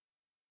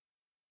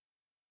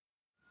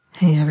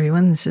Hey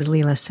everyone, this is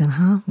Leela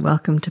Sinha.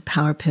 Welcome to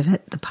Power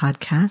Pivot, the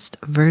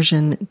podcast,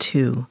 version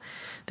 2.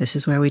 This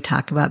is where we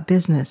talk about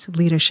business,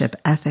 leadership,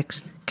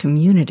 ethics,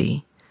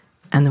 community,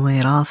 and the way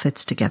it all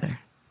fits together.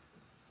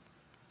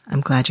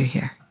 I'm glad you're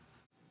here.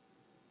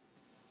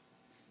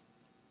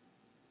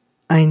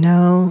 I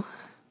know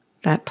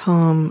that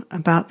poem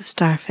about the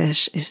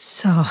starfish is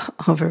so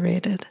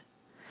overrated.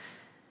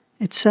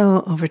 It's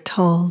so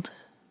overtold.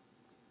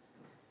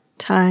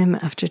 Time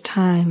after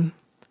time,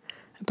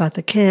 about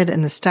the kid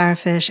and the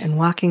starfish and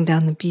walking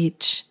down the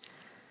beach.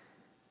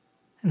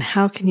 And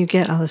how can you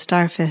get all the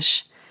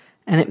starfish?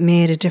 And it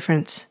made a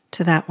difference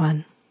to that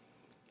one.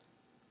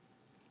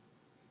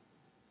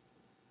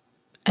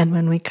 And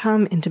when we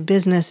come into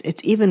business,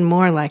 it's even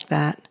more like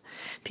that.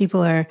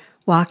 People are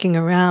walking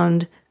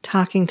around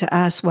talking to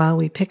us while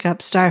we pick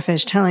up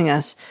starfish, telling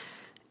us,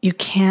 you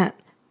can't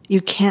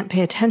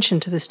pay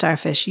attention to the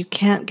starfish. You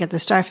can't get the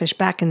starfish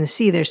back in the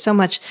sea. There's so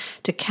much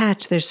to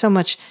catch. There's so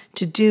much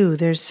to do.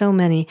 There's so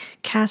many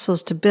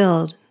castles to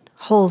build,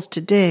 holes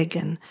to dig,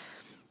 and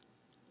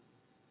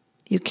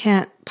you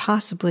can't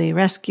possibly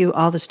rescue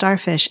all the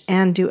starfish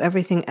and do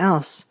everything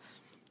else.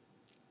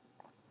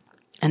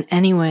 And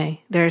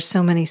anyway, there are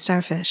so many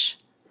starfish.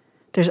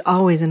 There's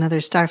always another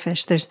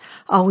starfish. There's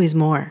always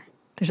more.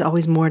 There's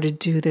always more to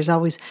do. There's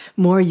always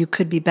more you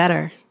could be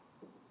better.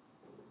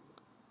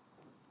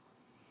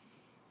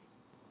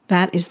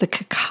 That is the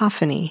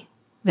cacophony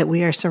that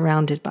we are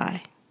surrounded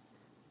by.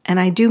 And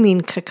I do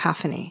mean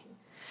cacophony.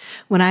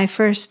 When I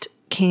first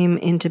came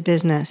into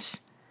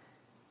business,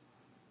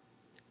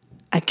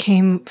 I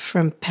came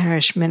from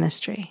parish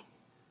ministry,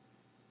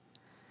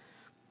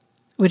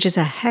 which is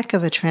a heck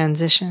of a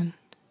transition.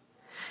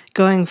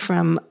 Going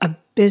from a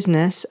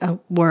business, a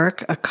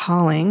work, a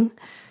calling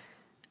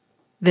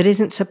that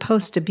isn't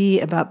supposed to be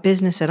about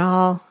business at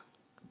all,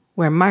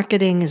 where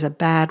marketing is a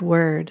bad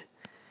word,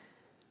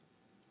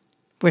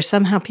 where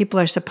somehow people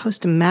are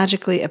supposed to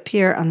magically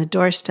appear on the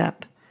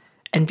doorstep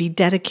and be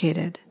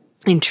dedicated,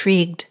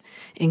 intrigued,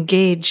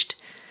 engaged,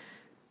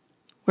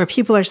 where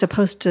people are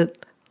supposed to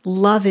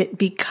love it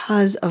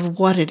because of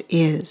what it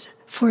is,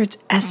 for its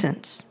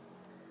essence.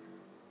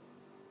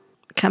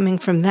 Coming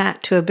from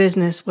that to a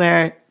business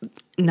where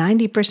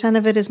 90%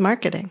 of it is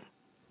marketing.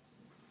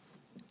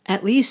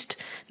 At least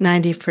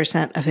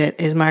 90% of it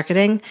is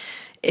marketing.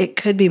 It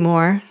could be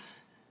more.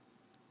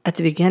 At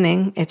the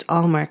beginning, it's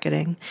all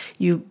marketing.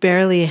 You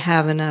barely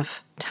have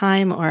enough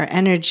time or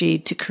energy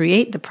to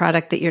create the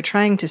product that you're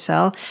trying to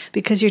sell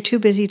because you're too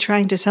busy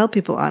trying to sell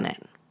people on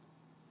it.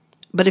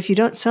 But if you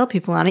don't sell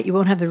people on it, you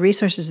won't have the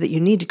resources that you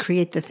need to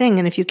create the thing.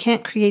 And if you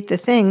can't create the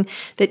thing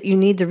that you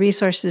need the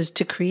resources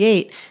to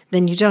create,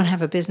 then you don't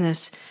have a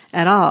business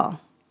at all.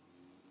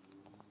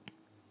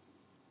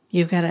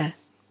 You've got to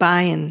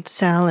buy and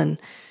sell and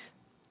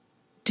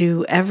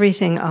do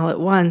everything all at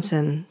once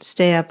and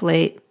stay up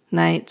late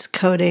nights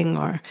coding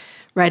or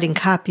writing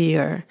copy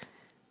or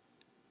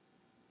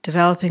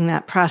developing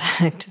that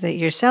product that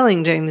you're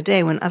selling during the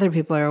day when other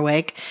people are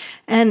awake.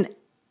 And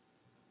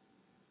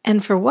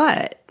for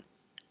what?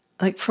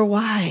 Like, for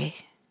why?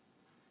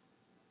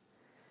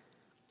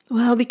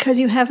 Well, because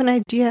you have an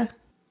idea.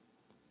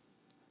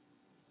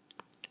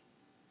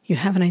 You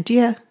have an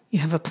idea. You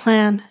have a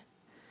plan.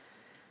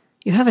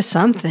 You have a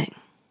something.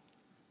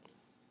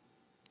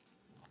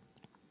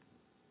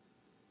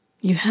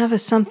 You have a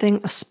something,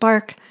 a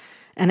spark,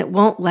 and it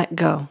won't let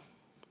go.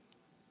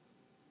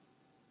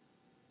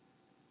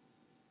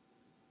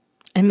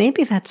 And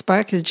maybe that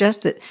spark is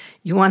just that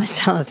you want to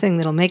sell a thing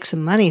that'll make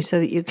some money so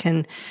that you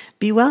can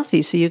be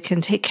wealthy, so you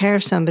can take care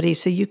of somebody,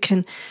 so you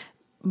can...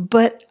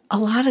 But a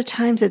lot of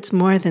times it's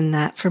more than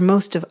that. For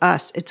most of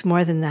us, it's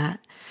more than that.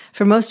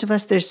 For most of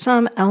us, there's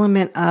some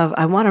element of,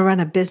 I want to run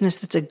a business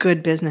that's a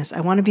good business. I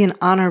want to be an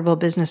honorable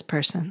business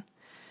person.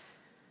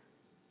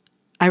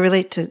 I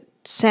relate to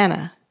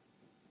Santa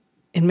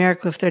in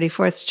Miracle of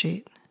 34th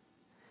Street.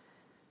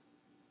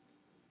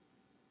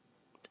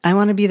 I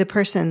want to be the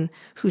person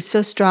who's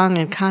so strong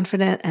and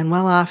confident and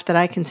well off that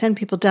I can send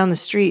people down the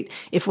street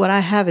if what I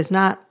have is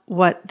not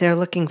what they're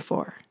looking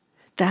for.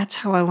 That's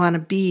how I want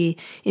to be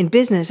in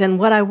business. And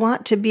what I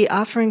want to be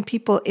offering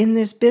people in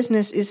this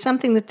business is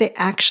something that they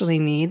actually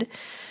need,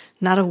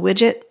 not a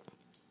widget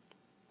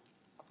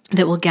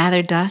that will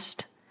gather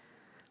dust,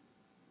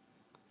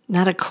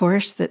 not a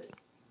course that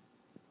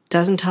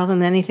doesn't tell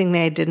them anything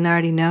they didn't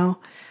already know.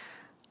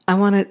 I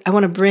want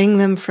to bring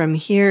them from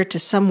here to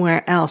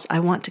somewhere else. I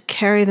want to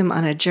carry them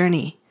on a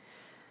journey.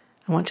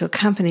 I want to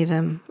accompany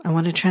them. I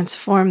want to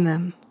transform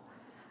them.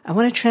 I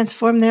want to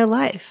transform their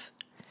life,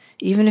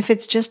 even if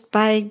it's just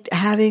by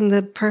having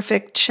the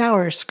perfect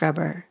shower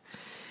scrubber.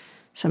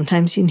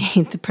 Sometimes you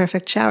need the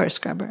perfect shower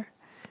scrubber.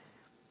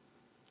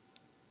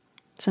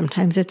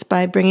 Sometimes it's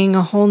by bringing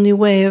a whole new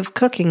way of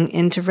cooking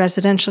into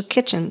residential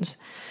kitchens.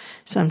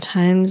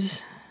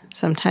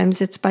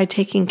 Sometimes it's by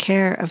taking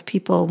care of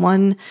people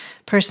one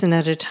person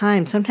at a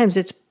time. Sometimes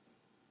it's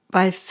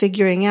by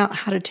figuring out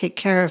how to take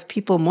care of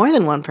people more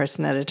than one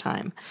person at a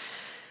time.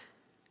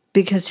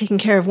 because taking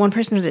care of one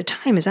person at a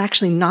time is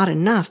actually not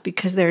enough,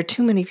 because there are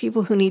too many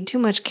people who need too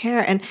much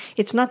care, and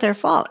it's not their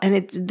fault,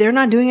 and they're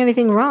not doing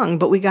anything wrong,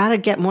 but we got to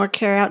get more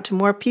care out to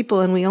more people,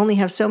 and we only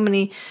have so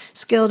many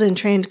skilled and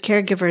trained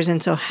caregivers.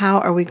 And so how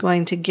are we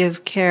going to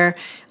give care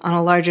on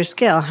a larger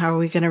scale? How are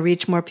we going to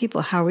reach more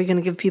people? How are we going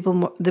to give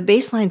people the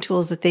baseline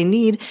tools that they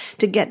need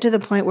to get to the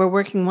point where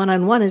working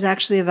one-on-one is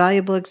actually a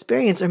valuable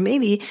experience? Or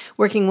maybe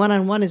working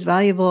one-on-one is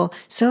valuable,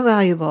 so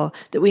valuable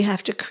that we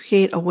have to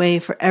create a way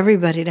for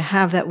everybody to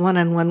have that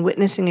one-on-one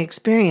witnessing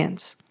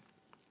experience.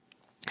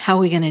 How are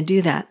we going to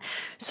do that?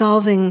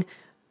 Solving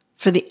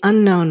for the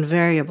unknown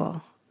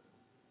variable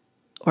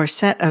or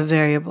set of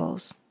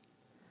variables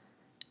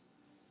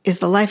is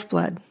the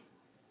lifeblood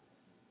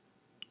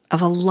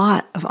of a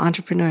lot of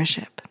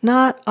entrepreneurship.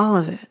 Not all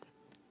of it.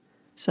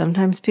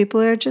 Sometimes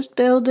people are just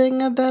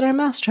building a better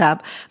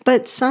mousetrap,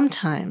 but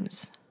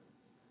sometimes,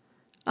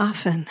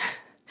 often,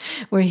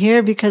 we're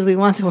here because we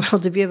want the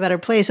world to be a better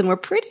place, and we're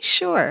pretty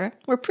sure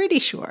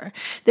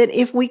that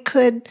if we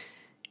could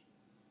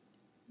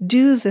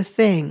do the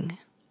thing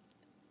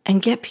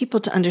and get people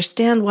to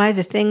understand why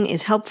the thing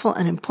is helpful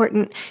and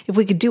important, if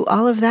we could do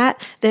all of that,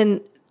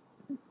 then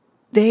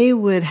they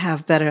would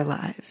have better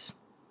lives.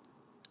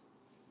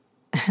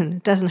 And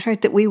it doesn't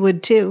hurt that we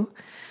would too.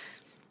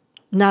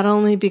 Not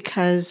only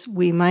because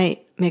we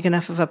might make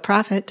enough of a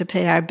profit to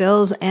pay our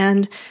bills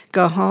and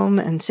go home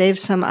and save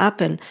some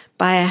up and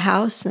buy a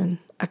house and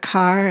a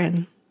car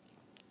and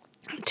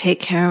take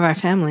care of our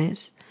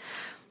families,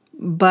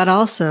 but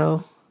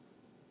also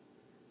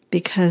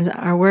because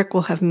our work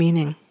will have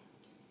meaning.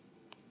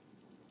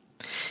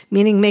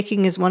 Meaning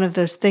making is one of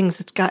those things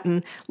that's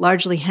gotten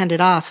largely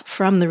handed off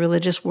from the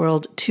religious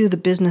world to the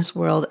business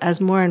world as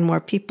more and more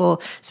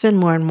people spend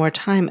more and more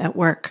time at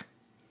work.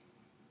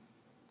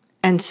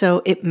 And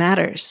so it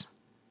matters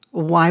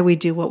why we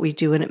do what we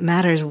do, and it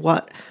matters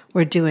what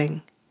we're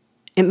doing.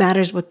 It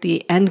matters what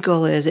the end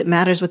goal is. It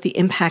matters what the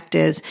impact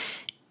is.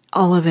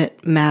 All of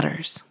it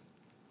matters.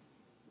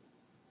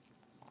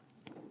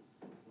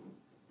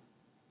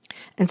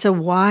 And so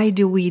why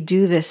do we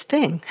do this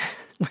thing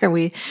where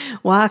we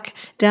walk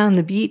down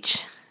the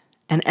beach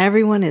and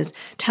everyone is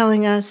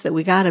telling us that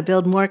we got to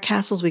build more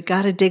castles, we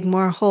got to dig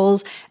more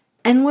holes,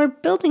 and we're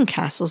building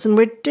castles and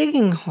we're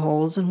digging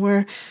holes and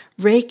we're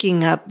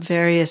raking up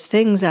various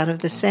things out of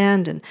the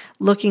sand and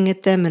looking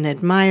at them and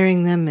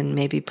admiring them and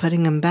maybe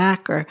putting them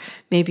back or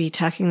maybe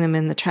tucking them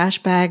in the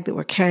trash bag that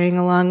we're carrying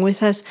along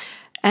with us,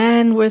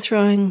 and we're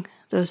throwing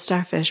those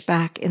starfish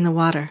back in the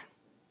water.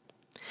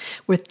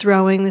 We're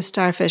throwing the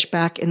starfish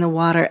back in the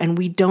water, and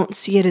we don't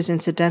see it as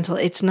incidental.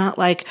 It's not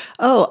like,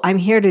 oh, I'm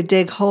here to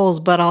dig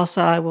holes, but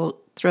also I will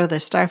throw the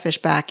starfish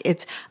back.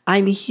 It's,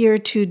 I'm here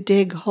to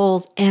dig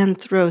holes and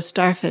throw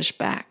starfish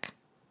back.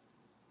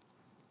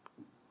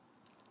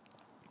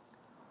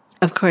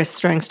 Of course,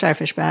 throwing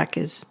starfish back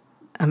is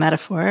a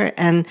metaphor,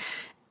 and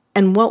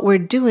what we're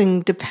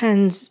doing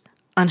depends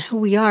on who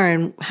we are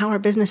and how our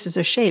businesses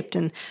are shaped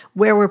and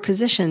where we're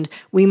positioned.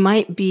 We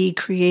might be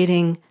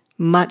creating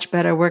much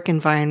better work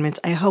environments.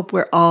 I hope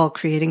we're all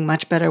creating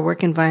much better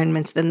work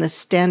environments than the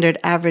standard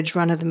average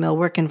run-of-the-mill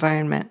work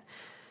environment.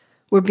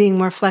 We're being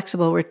more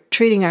flexible. We're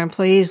treating our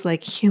employees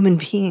like human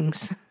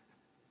beings.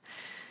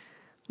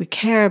 We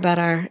care about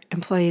our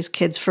employees'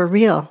 kids for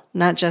real,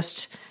 not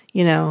just,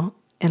 in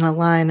a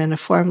line in a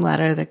form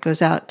letter that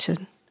goes out to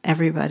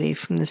everybody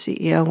from the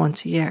CEO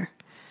once a year.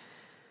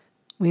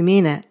 We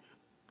mean it.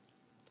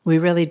 We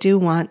really do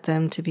want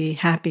them to be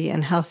happy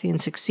and healthy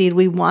and succeed.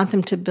 We want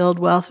them to build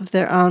wealth of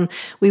their own.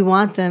 We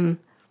want them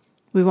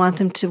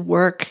to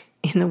work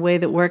in the way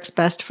that works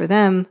best for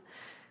them.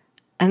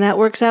 And that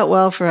works out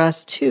well for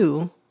us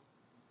too.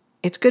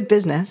 It's good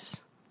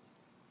business.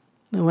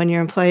 When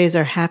your employees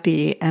are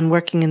happy and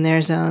working in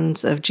their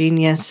zones of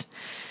genius,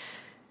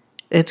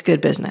 it's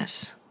good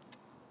business.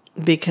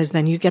 Because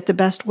then you get the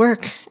best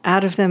work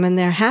out of them and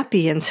they're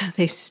happy, and so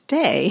they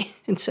stay.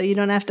 And so you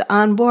don't have to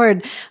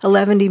onboard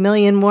 11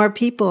 million more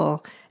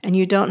people, and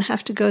you don't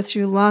have to go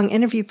through long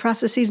interview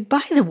processes.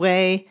 By the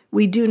way,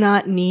 we do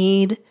not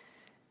need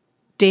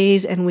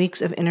days and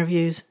weeks of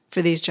interviews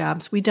for these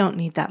jobs. We don't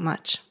need that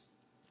much.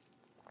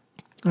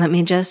 Let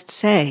me just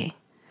say,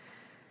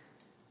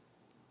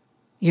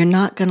 you're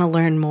not going to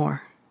learn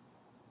more.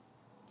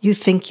 You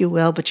think you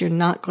will, but you're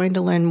not going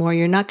to learn more.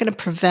 You're not going to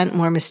prevent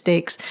more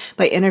mistakes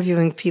by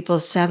interviewing people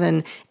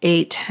 7,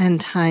 8, 10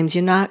 times.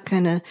 You're not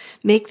going to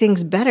make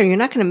things better. You're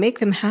not going to make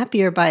them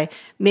happier by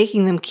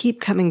making them keep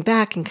coming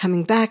back and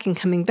coming back and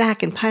coming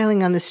back and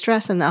piling on the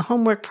stress and the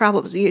homework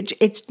problems.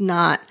 It's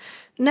not.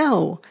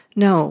 No.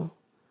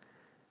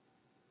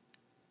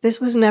 This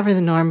was never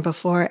the norm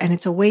before, and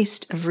it's a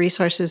waste of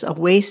resources, a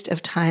waste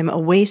of time, a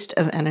waste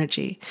of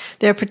energy.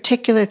 There are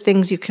particular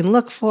things you can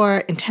look for,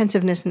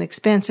 intensiveness and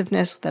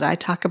expansiveness that I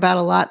talk about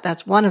a lot.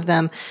 That's one of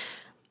them.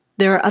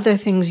 There are other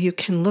things you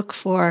can look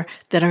for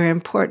that are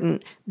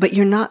important, but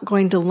you're not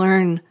going to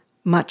learn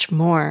much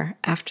more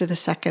after the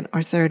second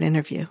or third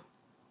interview.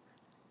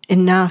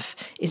 Enough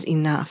is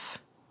enough.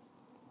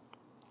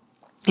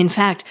 In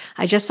fact,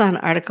 I just saw an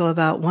article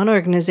about one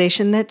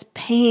organization that's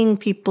paying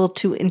people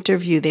to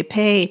interview. They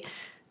pay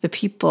the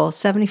people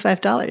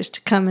 $75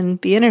 to come and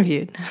be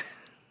interviewed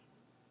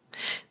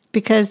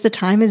because the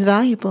time is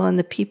valuable and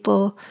the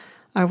people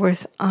are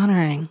worth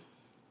honoring.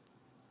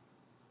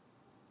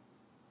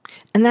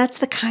 And that's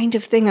the kind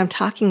of thing I'm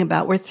talking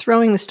about. We're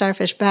throwing the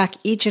starfish back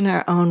each in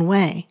our own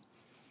way.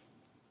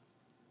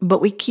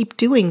 But we keep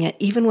doing it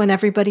even when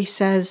everybody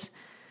says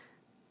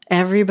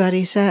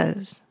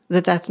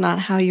that that's not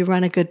how you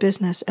run a good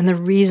business. And the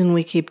reason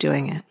we keep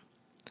doing it,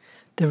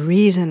 the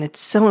reason it's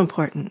so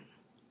important,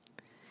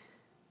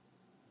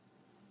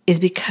 is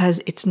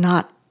because it's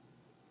not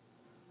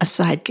a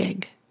side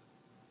gig.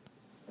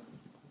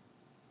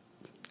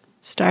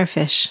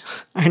 Starfish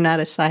are not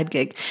a side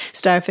gig.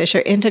 Starfish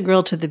are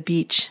integral to the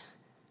beach.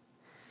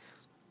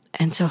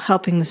 And so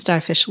helping the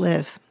starfish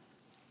live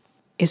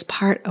is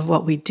part of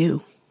what we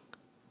do.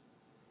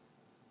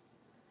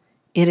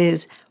 It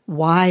is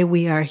why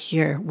we are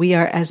here. We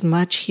are as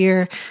much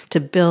here to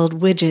build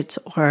widgets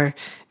or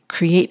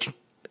create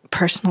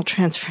personal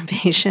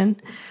transformation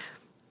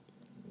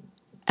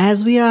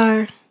as we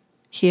are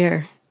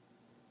here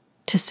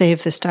to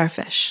save the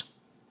starfish.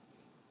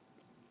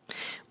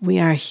 We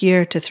are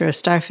here to throw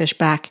starfish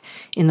back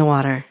in the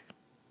water.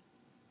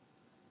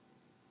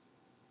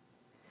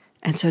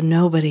 And so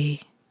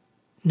nobody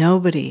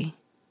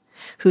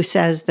who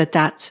says that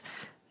that's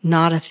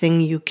not a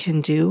thing you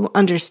can do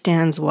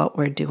understands what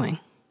we're doing.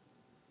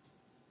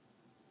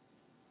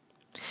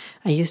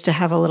 I used to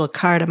have a little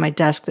card on my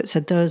desk that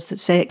said, "Those that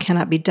say it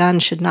cannot be done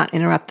should not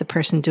interrupt the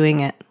person doing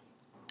it."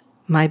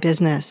 My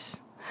business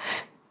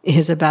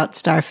is about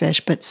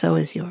starfish, but so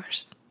is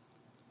yours.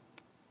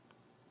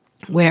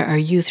 Where are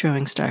you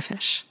throwing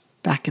starfish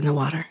back in the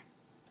water?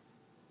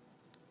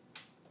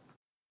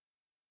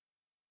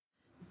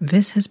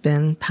 This has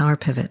been Power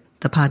Pivot,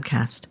 the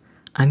podcast.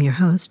 I'm your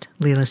host,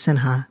 Leela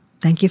Sinha.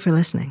 Thank you for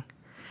listening.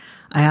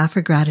 I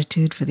offer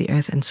gratitude for the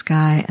earth and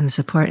sky and the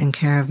support and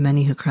care of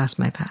many who cross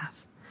my path.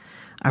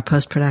 Our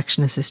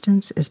post-production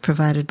assistance is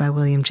provided by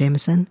William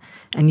Jameson,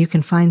 and you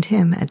can find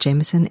him at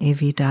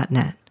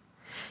jamesonav.net.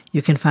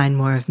 You can find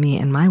more of me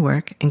and my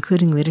work,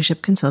 including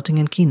leadership consulting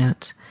and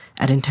keynotes,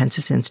 at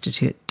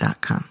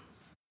intensivesinstitute.com.